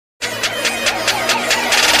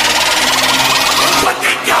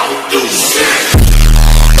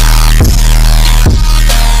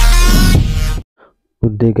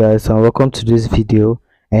Good day guys, and welcome to this video.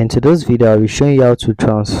 And to this video I'll be showing you how to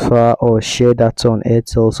transfer or share data on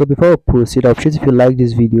Airtel. So before we proceed, I'll appreciate if you like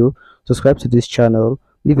this video, subscribe to this channel,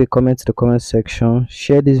 leave a comment in the comment section,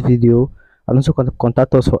 share this video, and also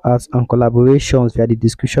contact us for ads and collaborations via the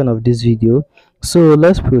description of this video. So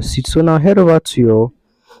let's proceed. So now head over to your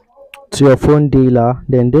phone dealer,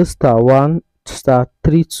 then do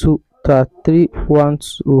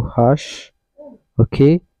 *1*312#.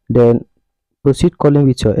 Okay, then proceed calling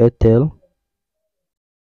with your Airtel.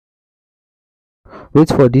 Wait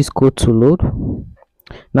for this code to load.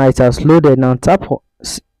 Now it has loaded. Now tap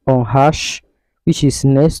on hash, which is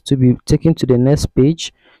next, to be taken to the next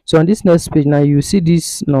page. So on this next page now you see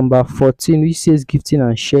this number 14 which says gifting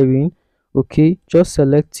and sharing. Okay, just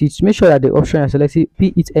select it. Make sure that the option I selected,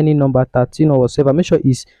 be it any number 13 or whatever, make sure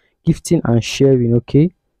it's gifting and sharing.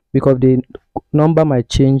 Okay, because the number might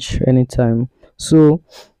change anytime. So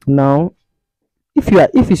now if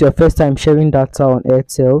it's your first time sharing data on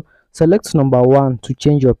Airtel, select number 1 to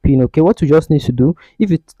change your pin. Okay, what you just need to do,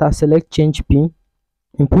 if it select change pin,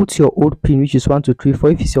 input your old pin, which is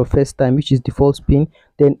 1234. If it's your first time, which is default pin,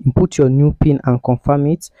 then input your new pin and confirm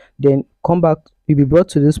it. Then come back, you'll be brought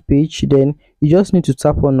to this page. Then you just need to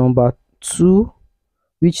tap on number 2,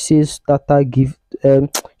 which says data give.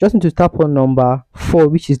 Just need to tap on number 4,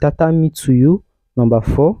 which is data me to you, number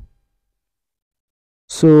 4.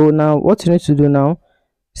 So now what you need to do now,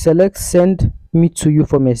 select send me to you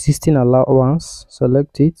from existing allowance,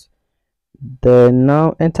 select it. Then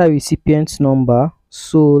now enter recipient number.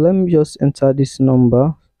 So let me just enter this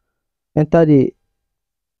number, enter the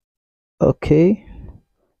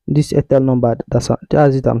this Airtel number, that's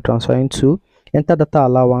it I'm transferring to. Enter data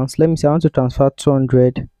allowance. Let me say I want to transfer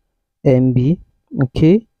 200 MB.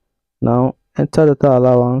 Okay, now enter data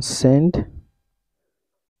allowance, send.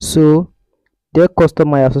 So dear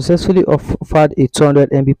customer, I have successfully offered a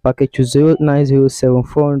 200 MB package to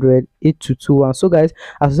 0907408221. So guys,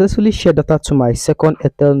 I successfully shared data to my second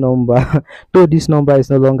Airtel number. Though this number is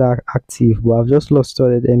no longer active, but I've just lost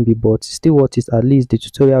 200 MB, but still what is at least the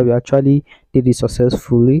tutorial we actually did it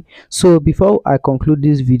successfully. So before I conclude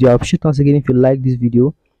this video, I appreciate once again if you like this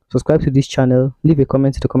video, subscribe to this channel, leave a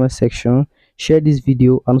comment in the comment section, share this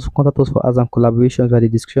video, and also contact us for ads and collaborations by the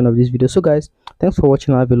description of this video. So guys, thanks for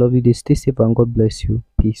watching. Have a lovely day. Stay safe and God bless you.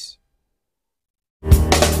 Peace.